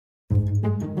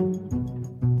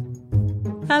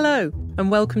Hello,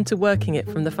 and welcome to Working It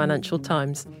from the Financial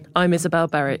Times. I'm Isabel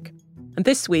Berwick, and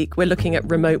this week we're looking at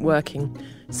remote working.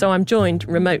 So I'm joined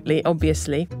remotely,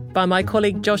 obviously, by my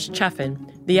colleague Josh Chaffin,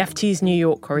 the FT's New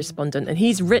York correspondent, and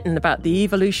he's written about the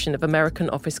evolution of American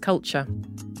office culture.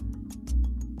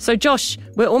 So Josh,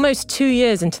 we're almost 2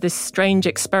 years into this strange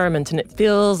experiment, and it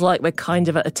feels like we're kind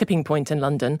of at a tipping point in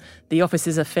London. The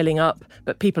offices are filling up,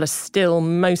 but people are still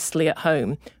mostly at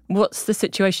home. What's the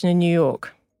situation in New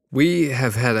York? We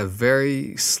have had a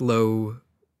very slow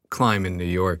climb in New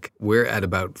York. We're at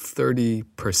about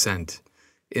 30%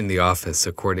 in the office,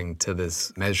 according to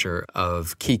this measure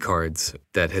of key cards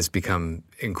that has become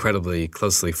incredibly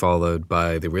closely followed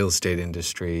by the real estate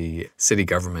industry, city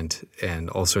government, and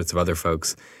all sorts of other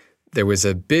folks. There was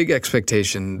a big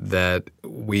expectation that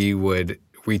we would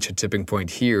reach a tipping point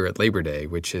here at Labor Day,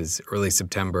 which is early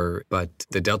September, but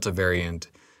the Delta variant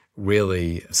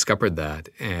really scuppered that,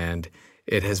 and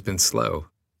it has been slow.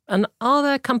 And are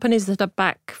there companies that are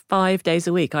back 5 days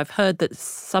a week? I've heard that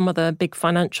some of the big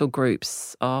financial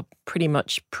groups are pretty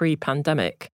much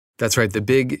pre-pandemic. That's right. The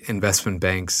big investment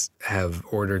banks have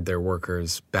ordered their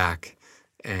workers back,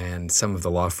 and some of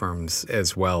the law firms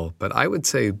as well. But I would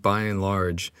say, by and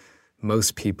large,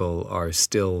 most people are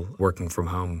still working from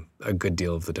home a good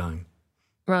deal of the time.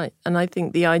 Right. And I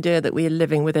think the idea that we are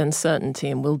living with uncertainty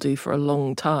and will do for a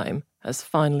long time has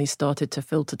finally started to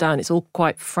filter down. It's all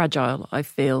quite fragile, I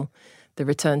feel, the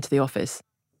return to the office.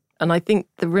 And I think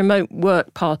the remote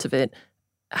work part of it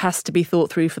has to be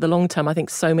thought through for the long term. I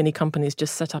think so many companies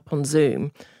just set up on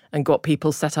Zoom and got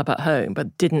people set up at home,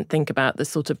 but didn't think about the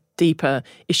sort of deeper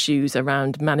issues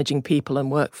around managing people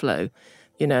and workflow.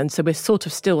 And so we're sort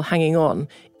of still hanging on.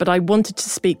 But I wanted to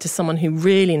speak to someone who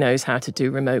really knows how to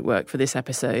do remote work for this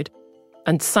episode.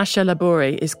 And Sacha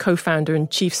Labouré is co-founder and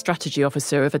chief strategy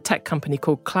officer of a tech company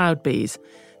called Cloudbees.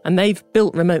 And they've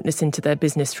built remoteness into their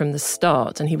business from the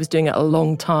start. And he was doing it a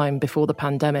long time before the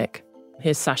pandemic.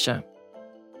 Here's Sacha.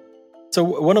 So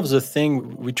one of the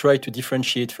things we try to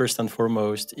differentiate first and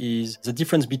foremost is the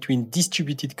difference between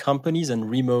distributed companies and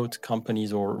remote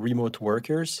companies or remote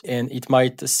workers. And it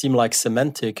might seem like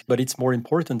semantic, but it's more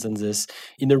important than this.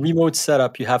 In a remote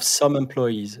setup, you have some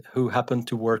employees who happen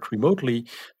to work remotely,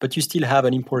 but you still have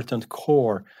an important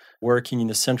core working in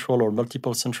a central or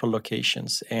multiple central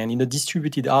locations. And in a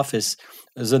distributed office,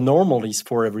 the normal is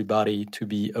for everybody to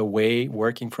be away,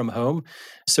 working from home.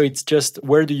 So it's just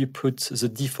where do you put the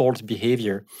default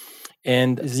behavior?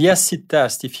 And the acid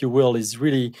test, if you will, is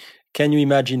really, can you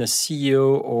imagine a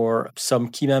CEO or some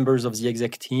key members of the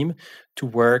exec team to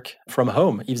work from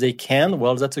home? If they can,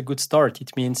 well, that's a good start.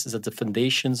 It means that the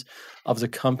foundations of the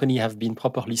company have been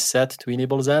properly set to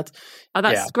enable that. Oh,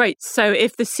 that's great. So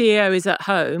if the CEO is at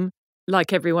home,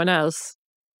 like everyone else,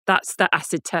 that's the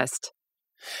acid test.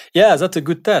 Yeah, that's a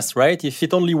good test, right? If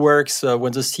it only works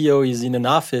when the CEO is in an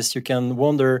office, you can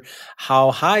wonder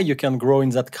how high you can grow in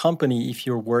that company if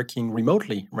you're working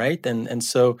remotely, right? And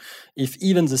so if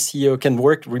even the CEO can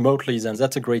work remotely, then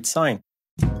that's a great sign.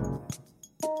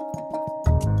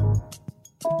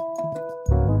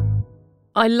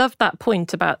 I love that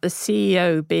point about the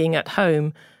CEO being at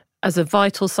home as a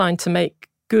vital sign to make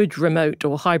good remote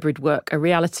or hybrid work a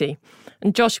reality.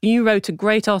 And Josh, you wrote a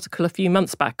great article a few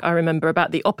months back, I remember,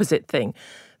 about the opposite thing,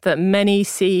 that many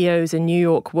CEOs in New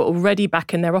York were already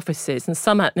back in their offices and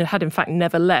some had in fact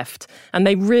never left, and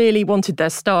they really wanted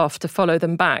their staff to follow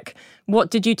them back.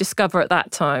 What did you discover at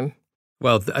that time?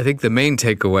 Well, I think the main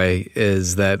takeaway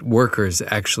is that workers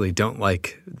actually don't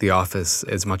like the office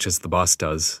as much as the boss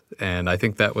does. And I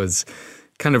think that was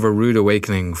kind of a rude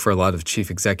awakening for a lot of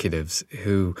chief executives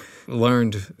who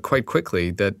learned quite quickly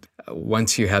that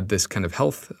once you had this kind of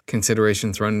health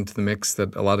considerations run into the mix,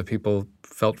 that a lot of people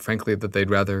felt, frankly, that they'd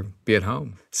rather be at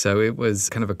home. So it was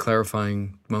kind of a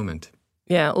clarifying moment.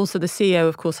 Yeah, also the CEO,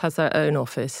 of course, has their own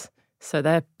office. So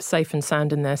they're safe and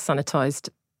sound in their sanitized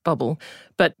bubble.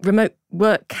 But remote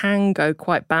work can go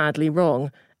quite badly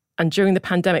wrong. And during the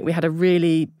pandemic, we had a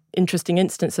really interesting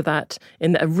instance of that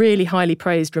in a really highly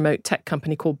praised remote tech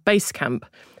company called Basecamp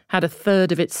had a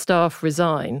third of its staff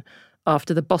resign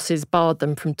after the bosses barred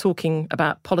them from talking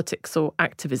about politics or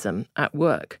activism at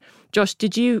work. Josh,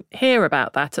 did you hear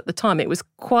about that at the time? It was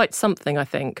quite something, I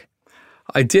think.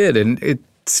 I did, and it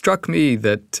struck me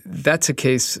that that's a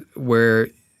case where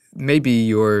maybe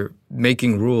you're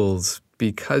making rules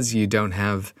because you don't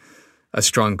have a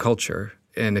strong culture.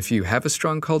 And if you have a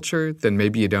strong culture, then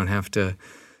maybe you don't have to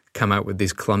come out with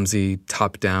these clumsy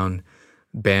top-down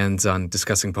bans on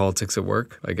discussing politics at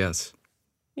work, I guess.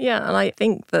 Yeah, and I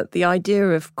think that the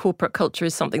idea of corporate culture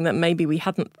is something that maybe we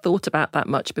hadn't thought about that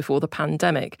much before the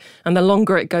pandemic. And the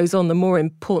longer it goes on, the more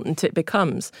important it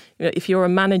becomes. You know, if you're a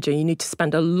manager, you need to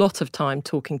spend a lot of time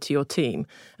talking to your team,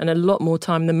 and a lot more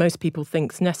time than most people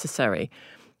think is necessary.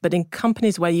 But in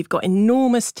companies where you've got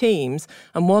enormous teams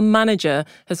and one manager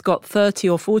has got 30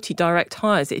 or 40 direct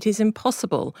hires, it is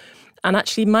impossible. And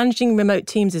actually managing remote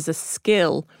teams is a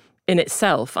skill in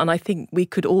itself. And I think we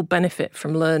could all benefit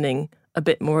from learning a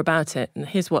bit more about it. And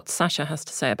here's what Sasha has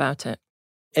to say about it.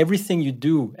 Everything you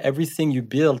do, everything you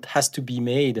build has to be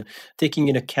made, taking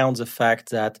into account the fact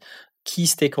that key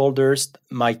stakeholders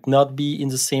might not be in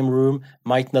the same room,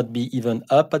 might not be even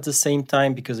up at the same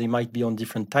time because they might be on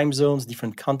different time zones,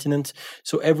 different continents.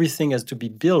 So everything has to be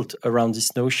built around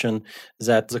this notion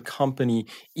that the company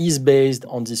is based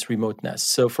on this remoteness.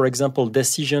 So for example,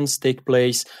 decisions take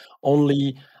place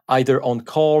only either on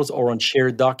calls or on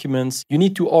shared documents. You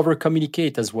need to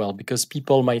over-communicate as well because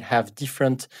people might have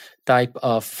different type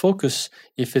of focus.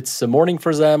 If it's the morning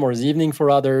for them or the evening for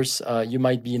others, you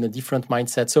might be in a different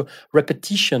mindset. So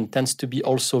repetition tends to be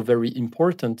also very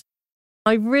important.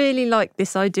 I really like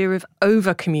this idea of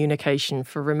over-communication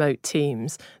for remote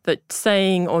teams, that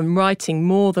saying or writing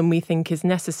more than we think is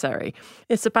necessary.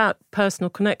 It's about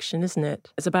personal connection, isn't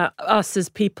it? It's about us as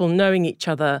people knowing each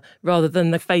other rather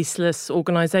than the faceless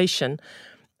organisation.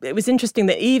 It was interesting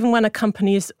that even when a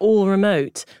company is all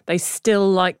remote, they still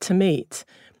like to meet.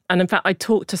 And in fact, I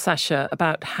talked to Sasha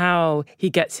about how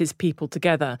he gets his people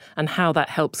together and how that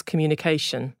helps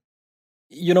communication.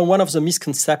 You know, one of the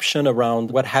misconceptions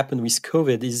around what happened with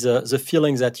COVID is the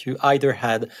feeling that you either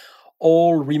had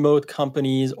all remote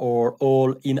companies or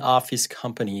all in-office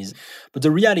companies. But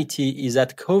the reality is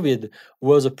that COVID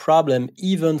was a problem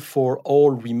even for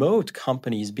all remote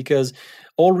companies, because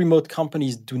all remote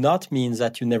companies do not mean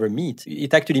that you never meet.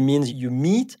 It actually means you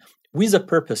meet with a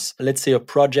purpose. Let's say a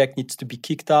project needs to be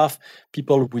kicked off.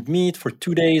 People would meet for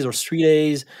 2 days or 3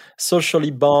 days,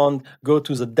 socially bond, go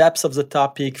to the depths of the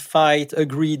topic, fight,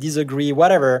 agree, disagree,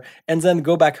 whatever, and then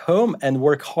go back home and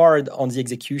work hard on the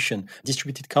execution.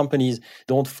 Distributed companies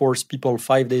don't force people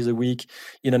 5 days a week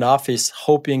in an office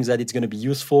hoping that it's going to be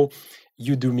useful.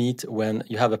 You do meet when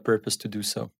you have a purpose to do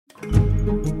so.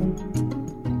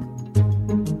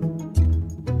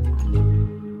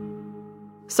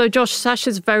 So, Josh,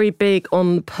 Sasha's very big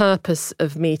on the purpose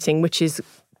of meeting, which is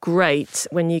great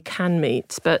when you can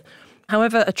meet. But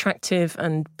however attractive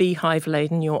and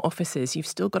beehive-laden your office is, you've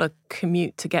still got to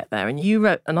commute to get there. And you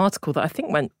wrote an article that I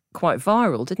think went quite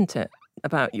viral, didn't it,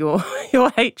 about your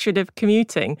hatred of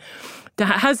commuting.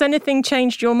 Has anything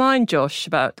changed your mind, Josh,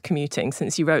 about commuting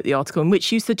since you wrote the article in which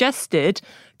you suggested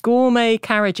gourmet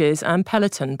carriages and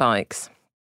Peloton bikes?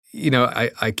 You know,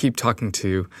 I keep talking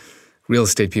to real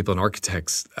estate people and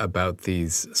architects about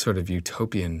these sort of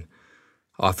utopian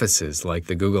offices like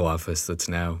the Google office that's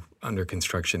now under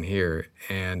construction here.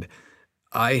 And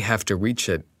I have to reach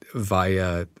it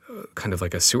via kind of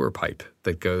like a sewer pipe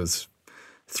that goes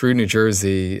through New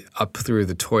Jersey, up through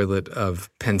the toilet of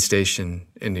Penn Station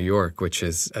in New York, which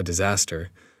is a disaster.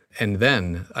 And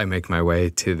then I make my way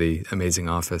to the amazing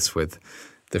office with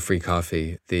the free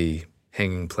coffee, the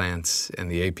hanging plants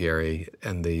and the apiary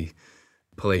and the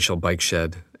palatial bike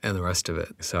shed and the rest of it.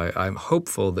 So I'm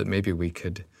hopeful that maybe we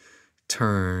could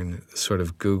turn sort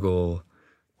of Google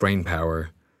brainpower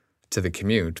to the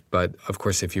commute. But of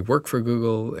course, if you work for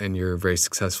Google and you're very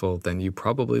successful, then you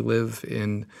probably live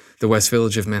in the West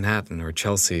Village of Manhattan or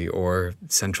Chelsea or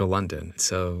central London.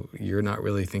 So you're not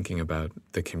really thinking about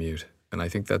the commute. And I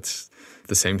think that's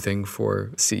the same thing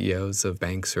for CEOs of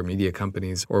banks or media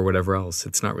companies or whatever else.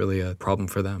 It's not really a problem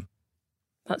for them.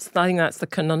 I think that's the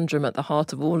conundrum at the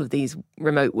heart of all of these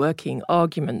remote working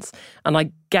arguments. And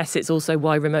I guess it's also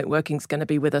why remote working is going to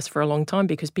be with us for a long time,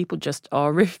 because people just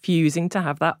are refusing to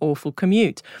have that awful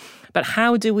commute. But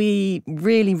how do we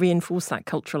really reinforce that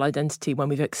cultural identity when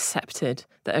we've accepted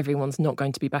that everyone's not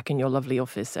going to be back in your lovely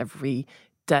office every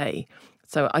day?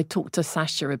 So I talked to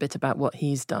Sasha a bit about what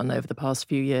he's done over the past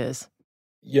few years.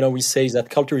 You know, we say that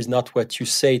culture is not what you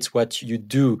say, it's what you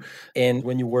do. And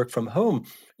when you work from home,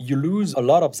 you lose a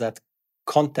lot of that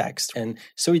context. And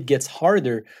so it gets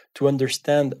harder to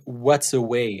understand what's the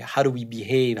way, how do we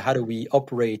behave, how do we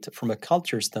operate from a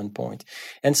culture standpoint.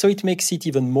 And so it makes it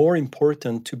even more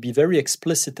important to be very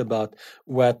explicit about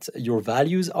what your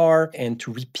values are and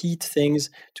to repeat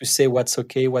things, to say what's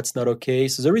okay, what's not okay.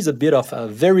 So there is a bit of a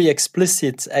very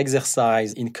explicit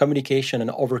exercise in communication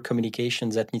and over-communication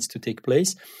that needs to take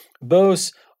place,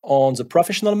 both on the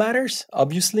professional matters,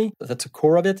 obviously, that's the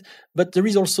core of it. But there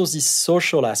is also this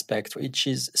social aspect, which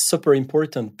is super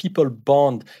important. People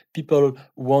bond, people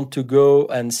want to go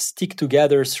and stick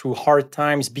together through hard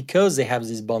times because they have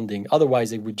this bonding. Otherwise,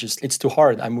 they would just, it's too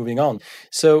hard, I'm moving on.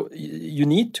 So you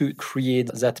need to create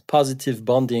that positive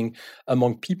bonding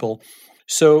among people.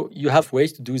 So you have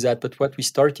ways to do that. But what we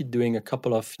started doing a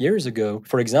couple of years ago,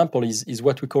 for example, is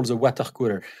what we call the water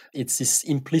cooler. It's this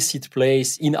implicit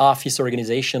place in office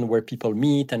organization where people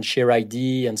meet and share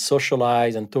idea and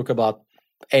socialize and talk about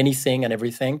anything and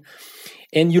everything.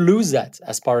 And you lose that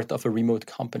as part of a remote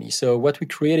company. So what we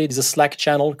created is a Slack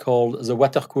channel called the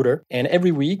Water Cooler. And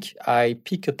every week I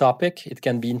pick a topic. It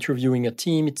can be interviewing a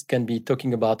team. It can be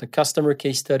talking about a customer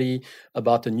case study,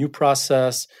 about a new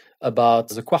process, about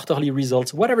the quarterly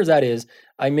results, whatever that is.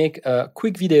 I make a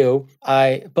quick video.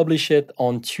 I publish it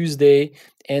on Tuesday.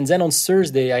 And then on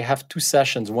Thursday, I have 2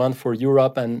 sessions, one for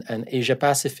Europe and Asia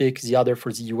Pacific, the other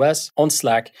for the US on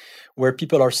Slack, where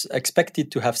people are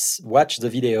expected to have watched the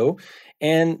video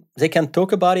and they can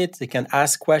talk about it. They can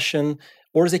ask questions,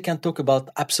 or they can talk about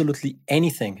absolutely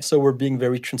anything. So we're being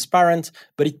very transparent,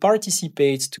 but it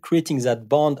participates to creating that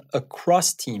bond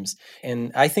across teams.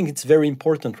 And I think it's very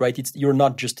important, right? You're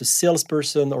not just a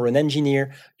salesperson or an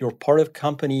engineer. You're part of a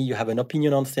company. You have an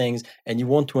opinion on things, and you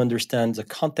want to understand the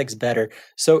context better.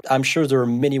 So I'm sure there are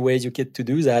many ways you get to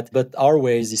do that, but our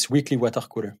way is this weekly water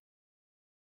cooler.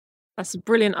 That's a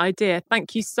brilliant idea.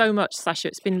 Thank you so much, Sacha.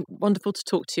 It's been wonderful to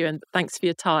talk to you, and thanks for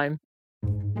your time.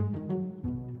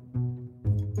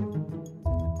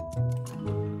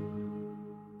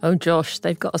 Oh, Josh,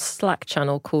 they've got a Slack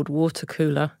channel called Water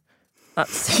Cooler. That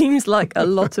seems like a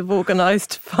lot of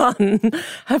organised fun.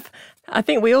 I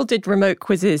think we all did remote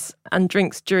quizzes and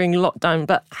drinks during lockdown,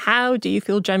 but how do you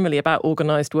feel generally about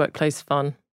organised workplace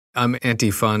fun? I'm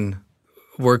anti-fun,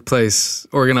 workplace,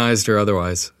 organised or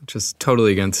otherwise, just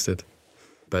totally against it.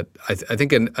 But I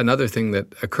think another thing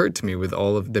that occurred to me with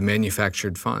all of the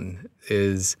manufactured fun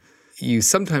is you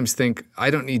sometimes think, I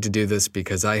don't need to do this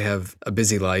because I have a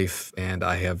busy life and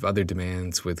I have other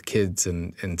demands with kids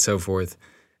and so forth.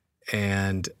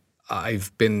 And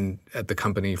I've been at the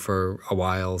company for a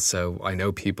while, so I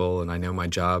know people and I know my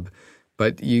job.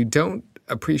 But you don't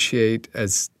appreciate,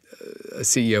 as a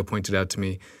CEO pointed out to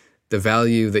me, the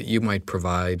value that you might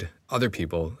provide other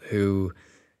people who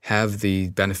have the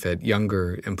benefit,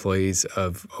 younger employees,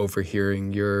 of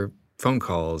overhearing your phone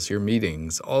calls, your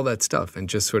meetings, all that stuff, and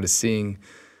just sort of seeing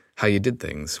how you did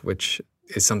things, which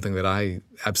is something that I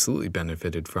absolutely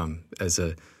benefited from as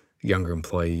a younger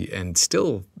employee and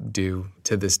still do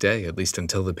to this day, at least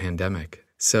until the pandemic.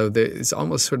 So there's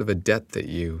almost sort of a debt that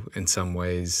you, in some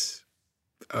ways,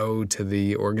 owe to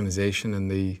the organization and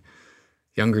the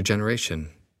younger generation,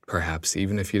 perhaps,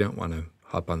 even if you don't want to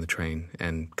hop on the train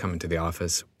and come into the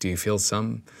office. Do you feel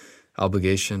some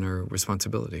obligation or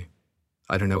responsibility?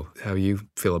 I don't know how you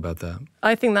feel about that.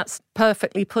 I think that's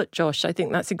perfectly put, Josh. I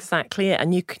think that's exactly it.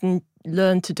 And you can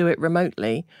learn to do it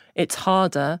remotely. It's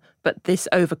harder, but this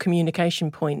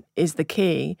over-communication point is the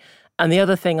key. And the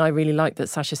other thing I really liked that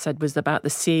Sacha said was about the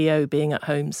CEO being at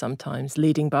home sometimes,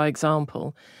 leading by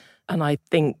example. And I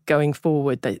think going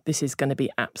forward that this is going to be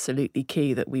absolutely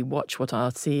key, that we watch what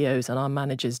our CEOs and our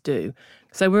managers do.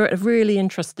 So we're at a really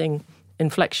interesting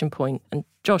inflection point. And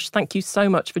Josh, thank you so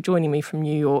much for joining me from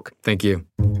New York. Thank you.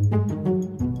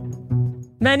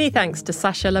 Many thanks to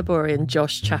Sacha Laborie and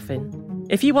Josh Chaffin.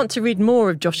 If you want to read more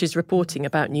of Josh's reporting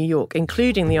about New York,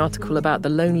 including the article about the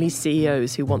lonely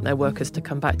CEOs who want their workers to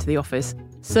come back to the office,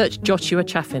 search Joshua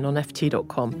Chaffin on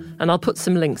ft.com, and I'll put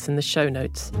some links in the show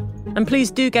notes. And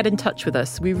please do get in touch with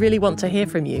us. We really want to hear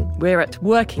from you. We're at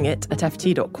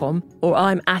workingit@ft.com, or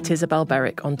I'm at Isabel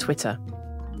Berwick on Twitter.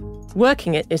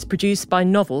 Working It is produced by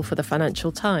Novel for the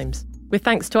Financial Times, with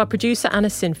thanks to our producer Anna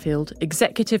Sinfield,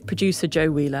 executive producer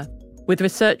Joe Wheeler, with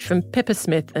research from Pippa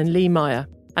Smith and Lee Meyer,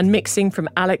 and mixing from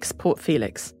Alex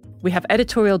Port-Felix. We have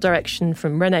editorial direction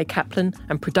from Renee Kaplan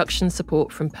and production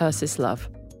support from Persis Love.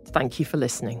 Thank you for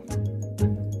listening.